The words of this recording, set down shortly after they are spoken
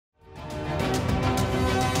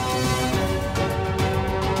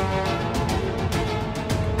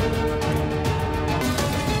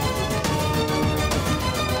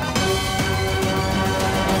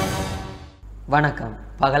வணக்கம்.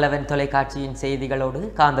 பகலவன் தொலைக்காட்சியின் செய்திகளோடு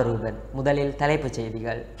காந்தரூபன். முதலில் தலைப்புச்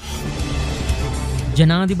செய்திகள்.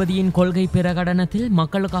 ஜனாதிபதியின் கொள்கை பிரகடனத்தில்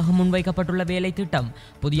மக்களுக்காக முன்வைக்கப்பட்டுள்ள வேலை திட்டம்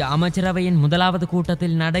புதிய அமைச்சரவையின் முதலாவது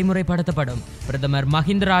கூட்டத்தில் நடைமுறைப்படுத்தப்படும். பிரதமர்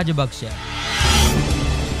மஹிந்த ராஜபக்ஷ.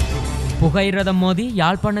 புகையிரதம் மோதி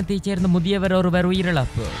யாழ்ப்பாணத்தைச் சேர்ந்த முதியவர் ஒருவர்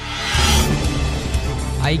உயிரிழப்பு.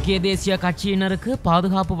 ஐக்கிய தேசிய கட்சியினருக்கு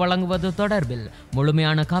பாதுகாப்பு வழங்குவது தொடர்பில்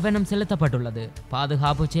முழுமையான கவனம் செலுத்தப்பட்டுள்ளது.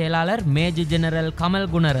 பாதுகாப்பு செயலாளர் மேஜர் ஜெனரல் கமல்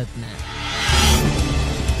குணரத்ன.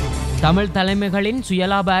 தமிழ் தலைமைகளின்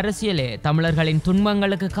சுயலாப அரசியலே தமிழர்களின்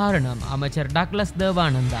துன்பங்களுக்கு காரணம். அமைச்சர் டக்ளஸ்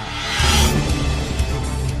தேவானந்தா.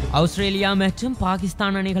 ஆஸ்திரேலியா மற்றும்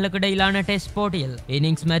பாகிஸ்தான் அணிகளுக்கு இடையிலான டெஸ்ட் போட்டியில்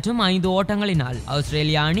இன்னிங்ஸ் மற்றும் 5 ஓட்டங்களினால்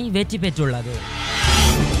ஆஸ்திரேலியா அணி வெற்றி பெற்றுள்ளது.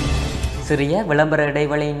 சிறிய விளம்பர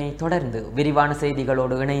இடைவெளியினை தொடர்ந்து விரிவான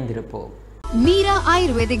செய்திகளோடு இணைந்திருப்போம். Meera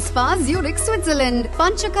ayurvedic spa Zurich Switzerland.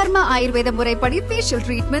 Panchakarma ஆயுர்வேத முறைப்படி ஃபேஷியல்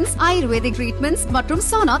ட்ரீட்மெண்ட்ஸ், ஆயுர்வேதிக் ட்ரீட்மெண்ட்ஸ் மற்றும்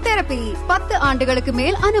சோனா தெரபி. 10 ஆண்டுகளுக்கு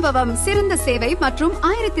மேல் அனுபவம், சிறந்த சேவை மற்றும்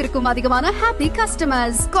 1000க்கும் அதிகமான happy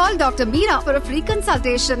customers. Call doctor Meera for a free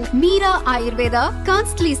consultation. Meera Ayurveda,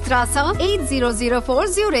 கான்ஸ்ட்லி ஸ்ட்ராசா 8004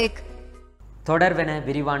 Zurich. தொடர்வென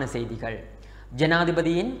விரிவான செய்திகள்.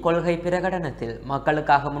 ஜனாதிபதியின் கொள்கை பிரகடனத்தில்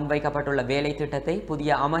மக்களுக்காக முன்வைக்கப்பட்டுள்ள வேலை திட்டத்தை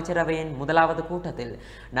புதிய அமைச்சரவையின் முதலாவது கூட்டத்தில்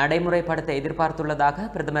நடைமுறைப்படுத்த எதிர்பார்த்துள்ளதாக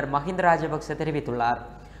பிரதமர் மஹிந்த ராஜபக்ஷ தெரிவித்துள்ளார்.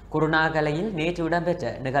 குருநாகலையில் நேற்று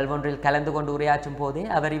இடம்பெற்ற நிகழ்வொன்றில் கலந்து கொண்டு உரையாற்றும் போதே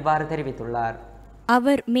அவர் இவ்வாறு தெரிவித்துள்ளார்.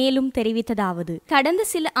 அவர் மேலும் தெரிவித்ததாவது: கடந்த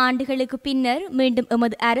சில ஆண்டுகளுக்கு பின்னர் மீண்டும்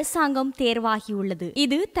எமது அரசாங்கம் தேர்வாகியுள்ளது.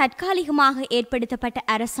 இது தற்காலிகமாக ஏற்படுத்தப்பட்ட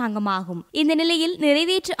அரசாங்கமாகும். இந்த நிலையில்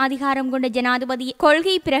நிறைவேற்று அதிகாரம் கொண்ட ஜனாதிபதி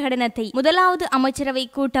கொள்கை பிரகடனத்தை முதலாவது அமைச்சரவை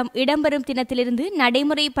கூட்டம் இடம்பெறும் தினத்திலிருந்து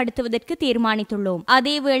நடைமுறைப்படுத்துவதற்கு தீர்மானித்துள்ளோம்.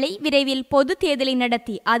 அதேவேளை விரைவில் பொது தேர்தலை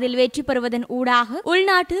நடத்தி அதில் வெற்றி பெறுவதன் ஊடாக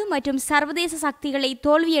உள்நாட்டு மற்றும் சர்வதேச சக்திகளை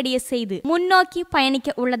தோல்வியடைய செய்து முன்னோக்கி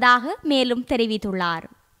பயணிக்க உள்ளதாக மேலும் தெரிவித்துள்ளார்.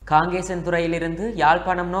 காங்கேசன்துறையிலிருந்து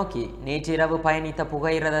யாழ்ப்பாணம் நோக்கி நேற்றிரவு பயணித்த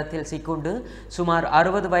புகையிரதத்தில் சிக்குண்டு சுமார்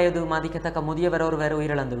 60 வயது மதிக்கத்தக்க முதியவர் ஒருவர்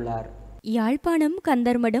உயிரிழந்துள்ளார். யாழ்ப்பாணம்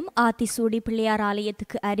கந்தர்மடம் ஆத்திசூடி பிள்ளையார்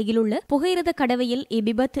ஆலயத்துக்கு அருகிலுள்ள புகையிரத கடவையில்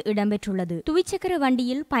இவ்விபத்து இடம்பெற்றுள்ளது. துவிச்சக்கர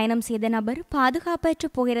வண்டியில் பயணம் செய்த நபர் பாதுகாப்பற்ற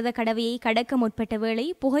புகையிரத கடவையை கடக்க முற்பட்ட வேளை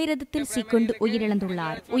புகையிரதத்தில் சிக்குண்டு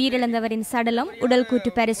உயிரிழந்துள்ளார். உயிரிழந்தவரின் சடலம் உடல்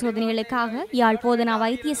கூற்று பரிசோதனைகளுக்காக யாழ் போதனா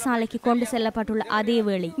வைத்தியசாலைக்கு கொண்டு செல்லப்பட்டுள்ள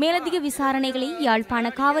அதேவேளை மேலதிக விசாரணைகளை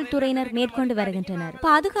யாழ்ப்பாண காவல்துறையினர் மேற்கொண்டு வருகின்றனர்.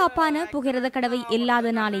 பாதுகாப்பான புகையிரத கடவை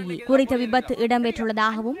இல்லாதனாலேயே குறித்த விபத்து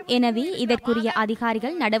இடம்பெற்றுள்ளதாகவும், எனவே இதற்குரிய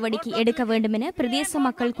அதிகாரிகள் நடவடிக்கை எடுக்க வேண்டும் என பிரதேச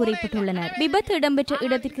மக்கள் குறிப்பிட்டுள்ளனர். விபத்து இடம்பெற்ற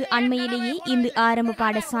இடத்திற்கு அண்மையிலேயே இந்து ஆரம்ப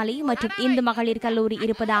பாடசாலை மற்றும் இந்து மகளிர் கல்லூரி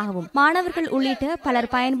இருப்பதாகவும், மாணவர்கள் உள்ளிட்ட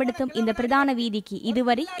பலர் பயன்படுத்தும் இந்த பிரதான வீதிக்கு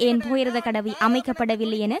இதுவரை ஏன் புகையிரத கடவை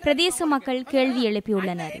அமைக்கப்படவில்லை என பிரதேச மக்கள் கேள்வி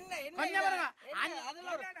எழுப்பியுள்ளனர்.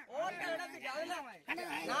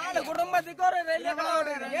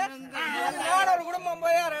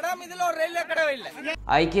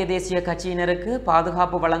 ஐக்கிய தேசிய கட்சியினருக்கு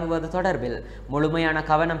பாதுகாப்பு வழங்குவது தொடர்பில் முழுமையான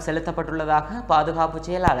கவனம் செலுத்தப்பட்டுள்ளதாக பாதுகாப்பு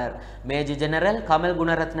செயலாளர் மேஜர் ஜெனரல் கமல்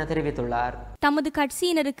குணரத்ன தெரிவித்துள்ளார். தமது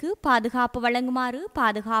கட்சியினருக்கு பாதுகாப்பு வழங்குமாறு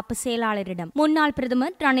பாதுகாப்பு செயலாளரிடம் முன்னாள்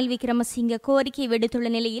பிரதமர் ரணில் விக்ரமசிங்க கோரிக்கை விடுத்துள்ள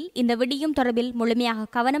நிலையில் இந்த விடயம் தொடர்பில் முழுமையாக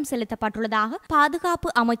கவனம் செலுத்தப்பட்டுள்ளதாக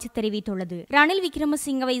பாதுகாப்பு அமைச்சு தெரிவித்துள்ளது. ரணில்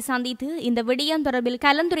விக்ரமசிங்கவை சந்தித்து இந்த விடயம் தொடர்பில்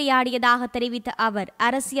கலந்துரையாடியதாக தெரிவித்த அவர்,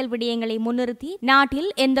 அரசியல் விடயங்களை முன்னிறுத்தி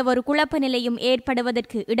நாட்டில் எந்தவொரு குழப்ப நிலையும்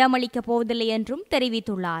ஏற்படுவதற்கு இடமளிக்கப் போவதில்லை என்றும்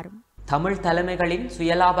தெரிவித்துள்ளார். தமிழ் தலைமைகளின்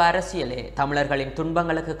சுயலாப அரசியலே தமிழர்களின்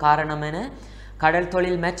துன்பங்களுக்கு காரணம் என கடல்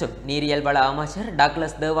தொழில் மற்றும் நீரியல் வள அமைச்சர்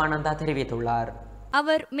டக்ளஸ் தேவானந்தா தெரிவித்துள்ளார்.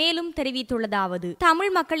 அவர் மேலும் தெரிவித்துள்ளதாவது: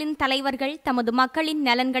 தமிழ் மக்களின் தலைவர்கள் தமது மக்களின்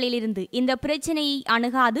நலன்களிலிருந்து இந்த பிரச்சினையை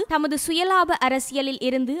அணுகாது தமது சுயலாப அரசியலில்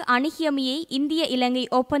இருந்து அணுகியமையை இந்திய இலங்கை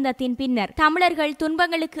ஒப்பந்தத்தின் பின்னர் தமிழர்கள்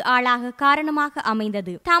துன்பங்களுக்கு ஆளாக காரணமாக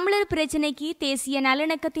அமைந்தது. தமிழர் பிரச்சினைக்கு தேசிய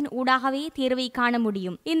நல்லிணக்கத்தின் ஊடாகவே தீர்வை காண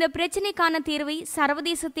முடியும். இந்த பிரச்சினைக்கான தீர்வை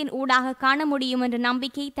சர்வதேசத்தின் ஊடாக காண முடியும் என்ற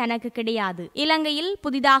நம்பிக்கை தனக்கு கிடையாது. இலங்கையில்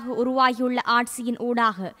புதிதாக உருவாகியுள்ள ஆட்சியின்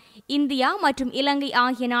ஊடாக இந்தியா மற்றும் இலங்கை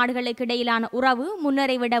ஆகிய நாடுகளுக்கு இடையிலான உறவு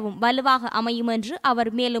முன்னரை விடவும் வலுவாக அமையும் என்று அவர்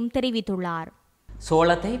மேலும் தெரிவித்துள்ளார்.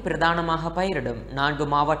 சோளத்தை பிரதானமாக பயிரிடும் 4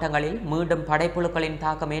 மாவட்டங்களில் மீண்டும் படைப்புழுக்களின்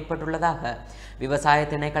தாக்கம் ஏற்பட்டுள்ளதாக விவசாய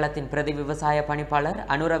திணைக்களத்தின் பிரதி விவசாய பணிப்பாளர்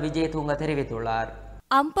அனுர விஜயதூங்க தெரிவித்துள்ளார்.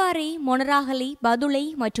 அம்பாறை, மொனராகலை, பதுளை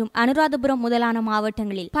மற்றும் அனுராதபுரம் முதலான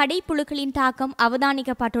மாவட்டங்களில் படைப்புழுக்களின் தாக்கம்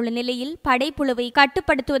அவதானிக்கப்பட்டுள்ள நிலையில் படைப்புழுவை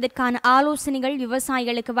கட்டுப்படுத்துவதற்கான ஆலோசனைகள்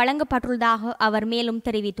விவசாயிகளுக்கு வழங்கப்பட்டுள்ளதாக அவர் மேலும்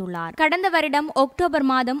தெரிவித்துள்ளார். கடந்த வருடம் அக்டோபர்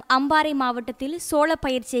மாதம் அம்பாறை மாவட்டத்தில் சோள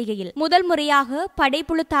பயிர் செய்கையில் முதல் முறையாக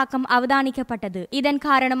படைப்புழு தாக்கம் அவதானிக்கப்பட்டது. இதன்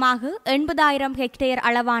காரணமாக 80,000 ஹெக்டேர்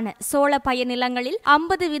அளவான சோள பயிர் நிலங்களில்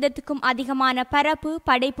 50% அதிகமான பரப்பு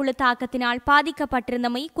படைப்புழு தாக்கத்தினால்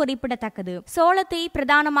பாதிக்கப்பட்டிருந்தமை குறிப்பிடத்தக்கது. சோளத்தை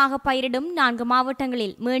பிரதானமாக பயிரிடும் 4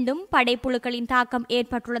 மாவட்டங்களில் மீண்டும் படைப்புழுக்களின் தாக்கம்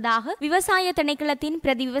ஏற்பட்டுள்ளதாக விவசாய திணைக்களத்தின்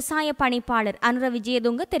பிரதி விவசாய பணிப்பாளர் அனுர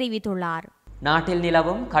விஜயதுங்க தெரிவித்துள்ளார். நாட்டில்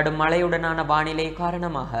நிலவும் கடும் மழையுடனான வானிலை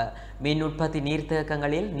காரணமாக மின் உற்பத்தி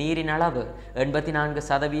நீர்த்தேக்கங்களில் நீரின் அளவு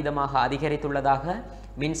 84% அதிகரித்துள்ளதாக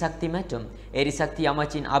மின்சக்தி மற்றும் எரிசக்தி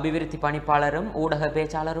அமைச்சின் அபிவிருத்தி பணிப்பாளரும் ஊடக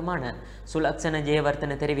பேச்சாளருமான சுலக்ஷன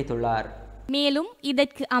ஜெயவர்தன தெரிவித்துள்ளார். மேலும்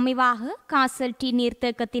இதற்கு அமைவாக காசல்டி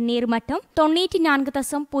நீர்த்தேக்கத்தின் நீர்மட்டம்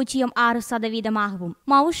 94.06%,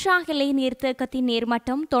 மவுஷாகிலை நீர்த்தேக்கத்தின்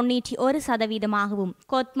நீர்மட்டம் 91%,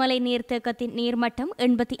 கொத்மலை நீர்த்தேக்கத்தின் நீர்மட்டம்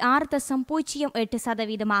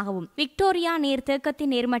 86.08%, விக்டோரியா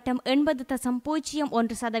நீர்த்தேக்கத்தின் நீர்மட்டம்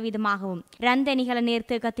 80.01%, ரந்தனிகல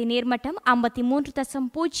நீர்த்தேக்கத்தின் நீர்மட்டம்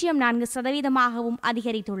 53.04%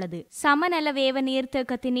 அதிகரித்துள்ளது. சமநலவேவ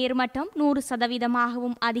நீர்த்தேக்கத்தின் நீர்மட்டம்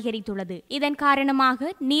 100% அதிகரித்துள்ளது. இதன்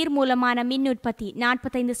காரணமாக நீர் மூலமான மின் உற்பத்தி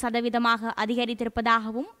 45%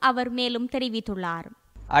 அதிகரித்திருப்பதாகவும் அவர் மேலும் தெரிவித்துள்ளார்.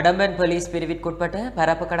 அடம்பன் போலீஸ் பிரிவிற்குட்பட்ட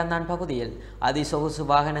பரப்பு கடந்தான் பகுதியில் அதிசொகுசு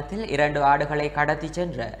வாகனத்தில் 2 ஆடுகளை கடத்தி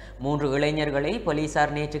சென்ற 3 இளைஞர்களை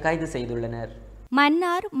போலீசார் நேற்று கைது செய்துள்ளனர்.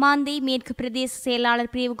 மன்னார் மாந்தை மேற்கு பிரதேச செயலாளர்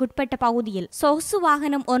பிரிவுக்குட்பட்ட பகுதியில் சொகுசு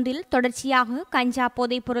வாகனம் ஒன்றில் தொடர்ச்சியாக கஞ்சா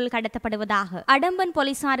போதைப் பொருள் கடத்தப்படுவதாக அடம்பன்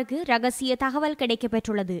போலீசாருக்கு ரகசிய தகவல்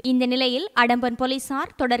கிடைக்கப்பெற்றுள்ளது. இந்த நிலையில் அடம்பன்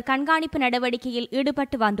போலீசார் தொடர் கண்காணிப்பு நடவடிக்கையில்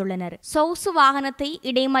ஈடுபட்டு வந்துள்ளனர். சொகுசு வாகனத்தை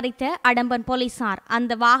இடைமறித்த அடம்பன் போலீசார்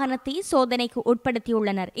அந்த வாகனத்தை சோதனைக்கு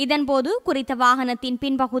உட்படுத்தியுள்ளனர். இதன்போது குறித்த வாகனத்தின்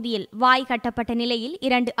பின்பகுதியில் வாய் கட்டப்பட்ட நிலையில்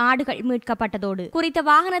 2 ஆடுகள் மீட்கப்பட்டதோடு குறித்த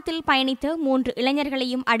வாகனத்தில் பயணித்த 3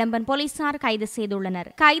 இளைஞர்களையும் அடம்பன் போலீசார் கைது செய்துள்ளனர்.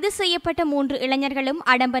 கைது செய்யப்பட்ட 3 இளைஞர்களும்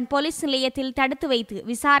அடம்பன் போலீஸ் நிலையத்தில் தடுத்து வைத்து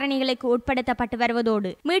விசாரணைகளுக்கு உட்படுத்தப்பட்டு வருவதோடு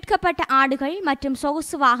மீட்கப்பட்ட ஆடுகள் மற்றும்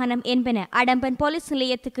சொகுசு வாகனம் என்பன அடம்பன் போலீஸ்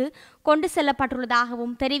நிலையத்துக்கு கொண்டு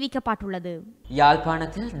செல்லப்பட்டுள்ளதாகவும் தெரிவிக்கப்பட்டுள்ளது.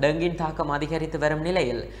 யாழ்ப்பாணத்தில் டெங்கின் தாக்கம் அதிகரித்து வரும்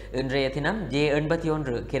நிலையில் இன்றைய தினம்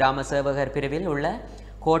J81 கிராம சேவகர் பிரிவில் உள்ள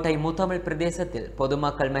கோட்டை முத்தமிழ் பிரதேசத்தில்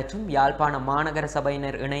பொதுமக்கள் மற்றும் யாழ்ப்பாண மாநகர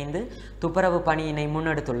சபையினர் இணைந்து துப்புரவு பணியினை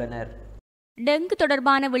முன்னெடுத்துள்ளனர். டெங்கு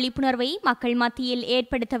தொடர்பான விழிப்புணர்வை மக்கள் மத்தியில்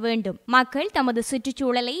ஏற்படுத்த வேண்டும், மக்கள் தமது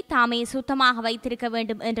சுற்றுச்சூழலை தாமே சுத்தமாக வைத்திருக்க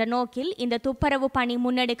வேண்டும் என்ற நோக்கில் இந்த துப்புரவு பணி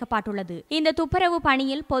முன்னெடுக்கப்பட்டுள்ளது. இந்த துப்புரவு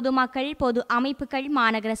பணியில் பொதுமக்கள், பொது அமைப்புகள்,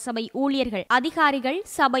 மாநகர சபை ஊழியர்கள், அதிகாரிகள்,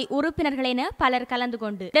 சபை உறுப்பினர்கள் என பலர் கலந்து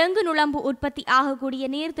கொண்டு டெங்கு நுளம்பு உற்பத்தி ஆகக்கூடிய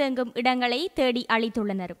நீர் தேங்கும் இடங்களை தேடி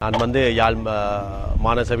அளித்துள்ளனர். நான் யாழ்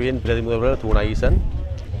மாநகர சபையின் பிரதி முதல்வர் தூணா ஈசன்.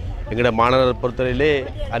 எங்களோட மாநகர பொறுத்தவரையிலே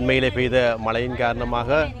அண்மையிலே பெய்த மழையின்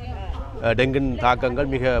காரணமாக டெங்கின் தாக்கங்கள்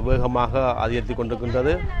மிக வேகமாக அதிகரித்து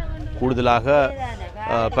கொண்டிருக்கின்றது. கூடுதலாக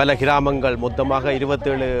பல கிராமங்கள் மொத்தமாக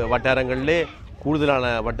 27 வட்டாரங்களிலே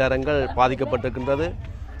கூடுதலான வட்டாரங்கள் பாதிக்கப்பட்டிருக்கின்றது.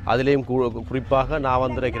 அதிலேயும் குறிப்பாக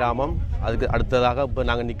நாவந்திர கிராமம், அதுக்கு அடுத்ததாக இப்போ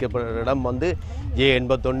நாங்கள் நிற்கிற இடம்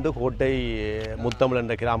J81 கோட்டை முத்தமிழ்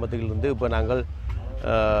என்ற கிராமத்திலிருந்து இப்போ நாங்கள்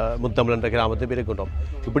முத்தமிழ் என்ற கிராமத்தில் இருக்கின்றோம்.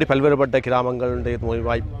 இப்படி பல்வேறுபட்ட கிராமங்களுடைய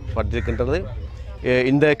நோய்வாய்ப்பட்டிருக்கின்றது.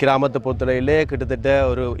 இந்த கிராமத்தை பொறுத்தவரையிலே கிட்டத்தட்ட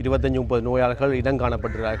ஒரு 25-30 நோயாளர்கள் இடம்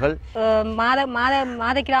காணப்பட்டிருக்கிறார்கள்.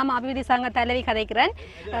 மாத கிராம அபிவிருத்தி சங்க தலைவி கதைக்கிறேன்.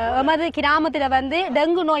 எமது கிராமத்தில்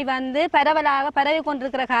டெங்கு நோய் பரவலாக பரவி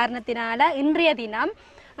கொண்டிருக்கிற காரணத்தினால இன்றைய தினம்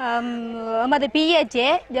எமது PHA,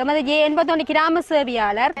 எமது J81 கிராம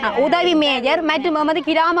சேவையாளர், உதவி மேஜர் மற்றும் எமது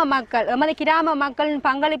கிராம மக்களின்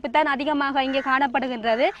பங்களிப்பு தான் அதிகமாக இங்கே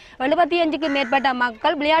காணப்படுகின்றது. 75க்கும் மேற்பட்ட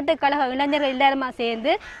மக்கள் விளையாட்டுக் கழக இளைஞர்கள் எல்லாருமா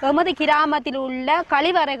சேர்ந்து எமது கிராமத்தில் உள்ள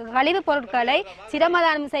கழிவு பொருட்களை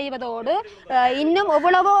சிரமதானம் செய்வதோடு இன்னும்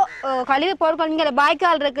எவ்வளவோ கழிவு பொருட்கள் இங்கே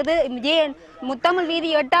பாய்க்கால் இருக்குது. முத்தமிழ் வீதி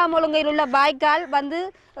 8ஆம் ஒழுங்கையில் உள்ள பாய்க்கால்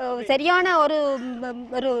சரியான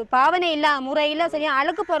ஒரு பாவனை இல்லாத முறையில் சரியான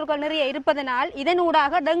அழுக்கு பொருட்கள் நிறைய இருப்பதனால்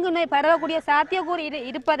இதனூடாக டெங்கு நோய் பரவக்கூடிய சாத்தியக்கூறு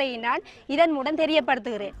இருப்பதையினால் இதன் மூலம்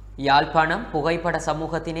தெரியப்படுத்துகிறேன். யாழ்ப்பாணம் புகைப்பட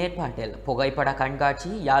சமூகத்தின் ஏற்பாட்டில் புகைப்பட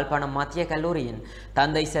கண்காட்சி யாழ்ப்பாணம் மத்திய கல்லூரியின்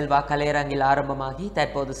தந்தை செல்வா கலையரங்கில் ஆரம்பமாகி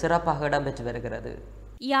தற்போது சிறப்பாக இடம்பெற்று வருகிறது.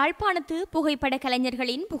 யாழ்ப்பாணத்து புகைப்பட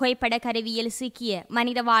கலைஞர்களின் புகைப்பட கருவியில் சிக்கிய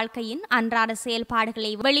மனித வாழ்க்கையின் அன்றாட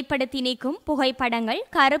செயல்பாடுகளை வெளிப்படுத்தி நீக்கும் புகைப்படங்கள்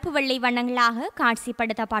கருப்பு வெள்ளை வண்ணங்களாக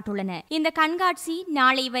காட்சிப்படுத்தப்பட்டுள்ளன. இந்த கண்காட்சி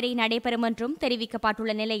நாளை வரை நடைபெறும் என்றும்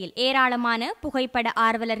தெரிவிக்கப்பட்டுள்ள நிலையில் ஏராளமான புகைப்பட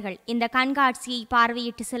ஆர்வலர்கள் இந்த கண்காட்சியை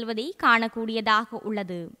பார்வையிட்டு செல்வதை காணக்கூடியதாக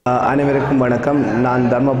உள்ளது. அனைவருக்கும் வணக்கம். நான்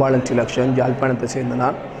தர்மபாலன் திலக்ஷன், யாழ்ப்பாணத்தை சேர்ந்த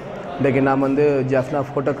இன்றைக்கு நான் ஜஃப்னா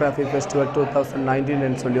ஃபோட்டோகிராஃபி ஃபெஸ்டிவல்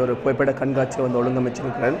 2019 சொல்லி ஒரு புகைப்பட கண்காட்சியை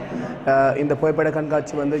ஒழுங்கமைச்சிருக்கிறேன். இந்த புகைப்பட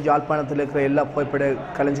கண்காட்சி யாழ்ப்பாணத்தில் இருக்கிற எல்லா புகைப்பட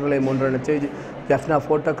கலைஞர்களையும் ஒன்றிணைச்சு ஜஃப்னா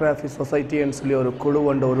ஃபோட்டோகிராஃபி சொசைட்டின்னு சொல்லி ஒரு குழு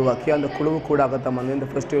உருவாக்கி அந்த குழுவு கூடாகத்தான் இந்த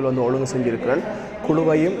ஃபெஸ்டிவல் ஒழுங்கு செஞ்சுருக்கிறேன்.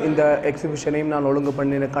 குழுவையும் இந்த எக்ஸிபிஷனையும் நான் ஒழுங்கு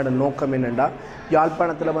பண்ணினதுக்கான நோக்கம் என்னென்னா,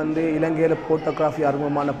 யாழ்ப்பாணத்தில் இலங்கையில் ஃபோட்டோகிராஃபி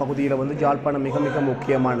அறிமுகமான பகுதியில் யாழ்ப்பாணம் மிக மிக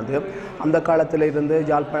முக்கியமானது. அந்த காலத்தில் இருந்து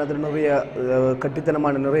யாழ்ப்பாணத்தில் நிறைய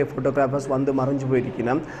கட்டித்தனமான நிறைய ஃபோட்டோகிராஃபர்ஸ் மறைஞ்சு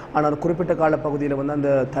போயிருக்கணும். ஆனால் குறிப்பிட்ட கால பகுதியில்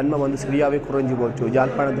அந்த தன்மை சரியாகவே குறைஞ்சி போச்சு.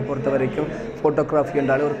 யாழ்ப்பாணத்தை பொறுத்த வரைக்கும் ஃபோட்டோகிராஃபி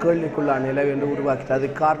என்றாலே ஒரு கேள்விக்குள்ளான நிலை என்று உருவாக்கிட்டு.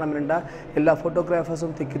 அதுக்கு காரணம் என்னென்னா, எல்லா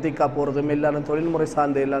ஃபோட்டோகிராஃபர்ஸும் திக்கா போகிறதும் எல்லாரும் தொழில்முறை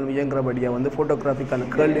சார்ந்த எல்லாரும் இயங்குறபடியாக ஃபோட்டோகிராஃபிக்கான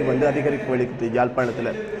கேள்வி அதிகரிப்பு வெளிக்கிட்டு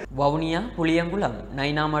யாழ்ப்பாணத்தில். வவுனியா புளியங்குளம்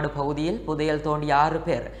நைனாமடு பகுதியில் புதையல் தோண்டிய 6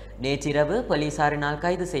 பேர் நேற்றிரவு போலீசாரினால்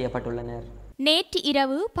கைது செய்யப்பட்டுள்ளனர். நேற்று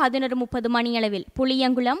இரவு 11:30 மணியளவில்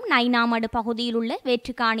புளியங்குளம் நைனாமடு பகுதியில் உள்ள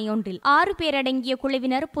வெற்றுக்காணியொன்றில் 6 பேரடங்கிய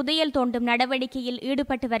குழுவினர் புதையல் தோண்டும் நடவடிக்கையில்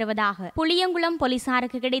ஈடுபட்டு வருவதாக புளியங்குளம்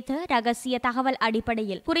போலீசாருக்கு கிடைத்த ரகசிய தகவல்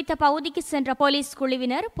அடிப்படையில் குறித்த பகுதிக்கு சென்ற போலீஸ்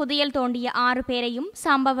குழுவினர் புதையல் தோண்டிய 6 பேரையும்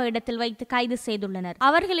சம்பவ இடத்தில் வைத்து கைது செய்துள்ளனர்.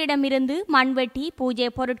 அவர்களிடமிருந்து மண்வெட்டி,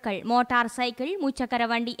 பூஜை பொருட்கள், மோட்டார் சைக்கிள், முச்சக்கர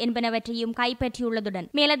வண்டி என்பனவற்றையும்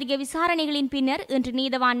கைப்பற்றியுள்ளதுடன் மேலதிக விசாரணைகளின் பின்னர் இன்று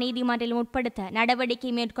நீதவான் நீதிமன்றில் முற்படுத்த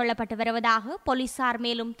நடவடிக்கை மேற்கொள்ளப்பட்டு வருவதாக போலீசார்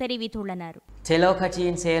மேலும் தெரிவித்துள்ளனர். செலோ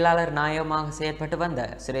கட்சியின் செயலாளர் நாயகமாக செயற்பட்டு வந்த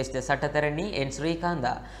சிரேஷ்ட சட்டத்தரணி என்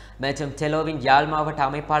ஸ்ரீகாந்தா மற்றும் செலோவின் யாழ் மாவட்ட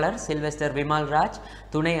அமைப்பாளர் சில்வெஸ்டர் விமல்ராஜ்,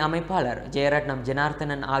 துணை அமைப்பாளர் ஜெயரட்னம்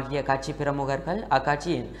ஜனார்த்தனன் ஆகிய கட்சி பிரமுகர்கள்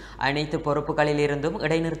அக்கட்சியின் அனைத்து பொறுப்புகளில் இருந்தும்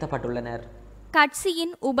இடைநிறுத்தப்பட்டுள்ளனர்.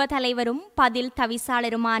 கட்சியின் உப தலைவரும் பதில்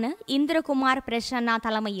தவிசாளருமான இந்திரகுமார் பிரசன்னா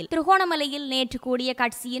தலைமையில் திருகோணமலையில் நேற்று கூடிய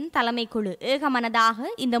கட்சியின் தலைமைக்குழு ஏகமனதாக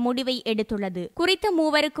இந்த முடிவை எடுத்துள்ளது. குறித்த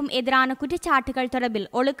மூவருக்கும் எதிரான குற்றச்சாட்டுகள் தொடர்பில்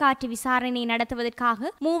ஒழுக்காற்று விசாரணை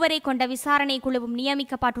நடத்துவதற்காக மூவரை கொண்ட விசாரணை குழுவும்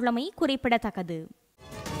நியமிக்கப்பட்டுள்ளமை குறிப்பிடத்தக்கது.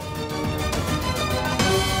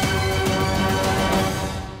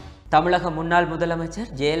 தமிழக முன்னாள்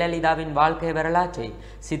முதலமைச்சர் ஜெயலலிதாவின் வாழ்க்கை வரலாற்றை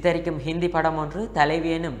சித்தரிக்கும் ஹிந்தி படம் ஒன்று தலைவி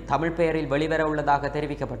எனும் தமிழ் பெயரில் வெளிவர உள்ளதாக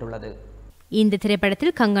தெரிவிக்கப்பட்டுள்ளது. இந்த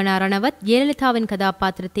திரைப்படத்தில் கங்கனா ரணவத் ஜெயலலிதாவின்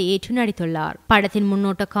கதாபாத்திரத்தை ஏற்று நடித்துள்ளார். படத்தின்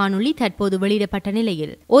முன்னோட்ட காணொளி தற்போது வெளியிடப்பட்ட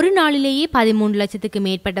நிலையில் ஒரு நாளிலேயே 13 லட்சத்துக்கு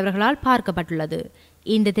மேற்பட்டவர்களால் பார்க்கப்பட்டுள்ளது.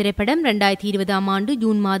 இந்த திரைப்படம் 2020 ஆண்டு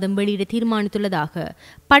ஜூன் மாதம் வெளியிட தீர்மானித்துள்ளதாக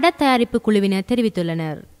பட தயாரிப்பு குழுவினர்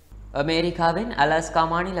தெரிவித்துள்ளனர். அமெரிக்காவின் அலாஸ்கா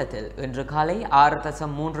மாநிலத்தில் இன்று காலை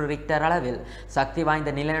 6.3 ரிக்டர் அளவில் சக்தி வாய்ந்த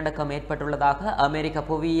நிலநடுக்கம் ஏற்பட்டுள்ளதாக அமெரிக்க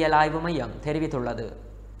புவியியல் ஆய்வு மையம் தெரிவித்துள்ளது.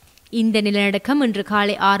 இந்த நிலநடுக்கம் இன்று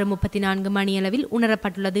காலை 6:34 மணியளவில்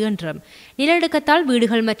உணரப்பட்டுள்ளது என்றும் நிலநடுக்கத்தால்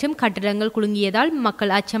வீடுகள் மற்றும் கட்டடங்கள் குலுங்கியதால்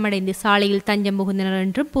மக்கள் அச்சமடைந்து சாலையில் தஞ்சம் புகுந்தனர்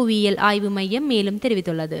என்றும் புவியியல் ஆய்வு மையம் மேலும்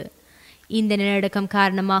தெரிவித்துள்ளது. இந்த நிலநடுக்கம்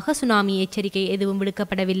காரணமாக சுனாமி எச்சரிக்கை எதுவும்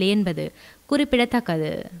விடுக்கப்படவில்லை என்பது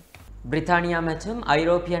குறிப்பிடத்தக்கது. பிரித்தானியா மற்றும்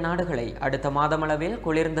ஐரோப்பிய நாடுகளை அடுத்த மாதமளவில்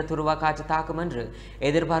குளிர்ந்த துருவ காற்று தாக்கும் என்று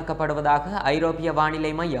எதிர்பார்க்கப்படுவதாக ஐரோப்பிய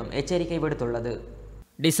வானிலை மையம் எச்சரிக்கை விடுத்துள்ளது.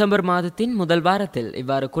 டிசம்பர் மாதத்தின் முதல் வாரத்தில்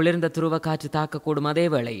இவ்வாறு குளிர்ந்த துருவ காற்று தாக்கக்கூடும்.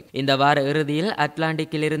 அதேவேளை இந்த வார இறுதியில்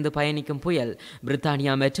அட்லாண்டிக்கில் இருந்து பயணிக்கும் புயல்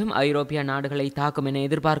பிரித்தானியா மற்றும் ஐரோப்பிய நாடுகளை தாக்கும் என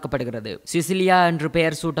எதிர்பார்க்கப்படுகிறது. சிசிலியா என்று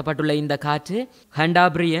பெயர் சூட்டப்பட்டுள்ள இந்த காற்று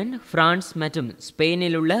ஹண்டாபிரியன், பிரான்ஸ் மற்றும்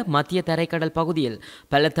ஸ்பெயினில் உள்ள மத்திய தரைக்கடல் பகுதியில்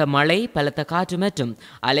பலத்த மழை, பலத்த காற்று மற்றும்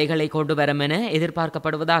அலைகளை கொண்டு வரும் என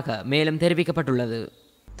எதிர்பார்க்கப்படுவதாக மேலும் தெரிவிக்கப்பட்டுள்ளது.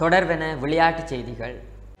 தொடர்வென விளையாட்டுச் செய்திகள்.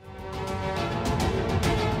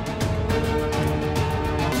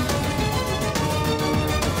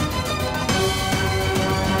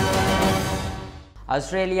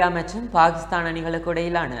 ஆஸ்திரேலியா மற்றும் பாகிஸ்தான் அணிகளுக்கு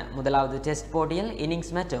இடையிலான முதலாவது டெஸ்ட் போட்டியில்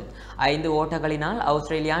இன்னிங்ஸ் மற்றும் 5 ஓட்டங்களினால்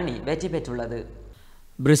ஆஸ்திரேலியா அணி வெற்றி பெற்றுள்ளது.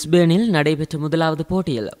 பிரிஸ்பேனில் நடைபெற்ற முதலாவது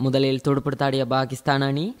போட்டியில் முதலில் துடுப்படுத்தாடிய பாகிஸ்தான்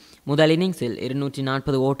அணி முதல் இன்னிங்ஸில்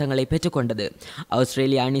 240 ஓட்டங்களை பெற்றுக்கொண்டது.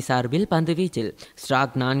 ஆஸ்திரேலிய அணி சார்பில் பந்து வீச்சில்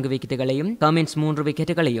ஸ்ட்ராக் 4 விக்கெட்டுகளையும், கமின்ஸ் 3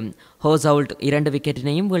 விக்கெட்டுகளையும், ஹோசவுல்ட் 2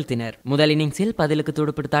 விக்கெட்டினையும் வீழ்த்தினர். முதல் இன்னிங்ஸில் பதிலுக்கு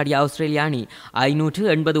துடுப்படுத்தாடிய ஆஸ்திரேலிய அணி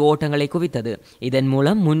 580 ஓட்டங்களை குவித்தது. இதன்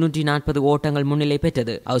மூலம் 340 ஓட்டங்கள் முன்னிலை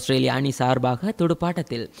பெற்றது. ஆஸ்திரேலிய அணி சார்பாக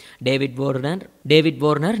துடுப்பாட்டத்தில் டேவிட் வார்னர்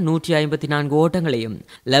 154 ஓட்டங்களையும்,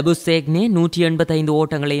 லபுஸ் சேக்னே 185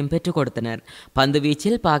 ஓட்டங்களையும் பெற்றுக் கொடுத்தனர். பந்து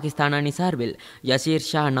வீச்சில் பாகிஸ்தான் அணி சார்பில் யசீர்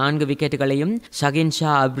ஷா 4 விக்கெட்டுகளையும், ஷகின்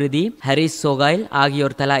ஷா அப்ரிதி, ஹரிஸ் சோகாயில்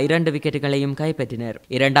ஆகியோர் தலா 2 விக்கெட்டுகளையும் கைப்பற்றினர்.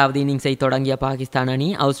 இரண்டாவது இன்னிங்ஸை தொடங்கிய பாகிஸ்தான் அணி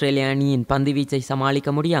ஆஸ்திரேலிய அணியின் பந்து வீச்சை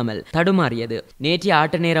சமாளிக்க முடியாமல் தடுமாறியது. நேற்றைய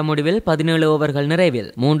ஆட்ட நேர முடிவில் 17 ஓவர்கள்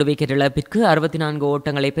நிறைவில் 3 விக்கெட் இழப்பிற்கு 64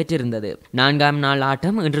 ஓட்டங்களை பெற்றிருந்தது. 4ஆம் நாள்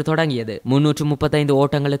ஆட்டம் இன்று தொடங்கியது. 335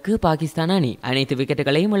 ஓட்டங்களுக்கு பாகிஸ்தான் அணி அனைத்து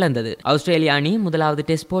விக்கெட்டுகளையும் இழந்தது. ஆஸ்திரேலிய அணி முதலாவது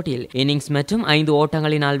டெஸ்ட் போட்டியில் இன்னிங்ஸ் மற்றும் 5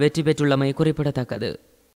 ஓட்டங்களினால் வெற்றி பெற்றுள்ளமை குறிப்பிடத்தக்கது.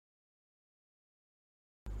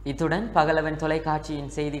 இத்துடன் பகலவன்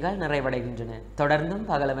தொலைக்காட்சியின் செய்திகள் நிறைவடைகின்றன. தொடர்ந்தும்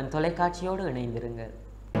பகலவன் தொலைக்காட்சியோடு இணைந்திருங்கள்.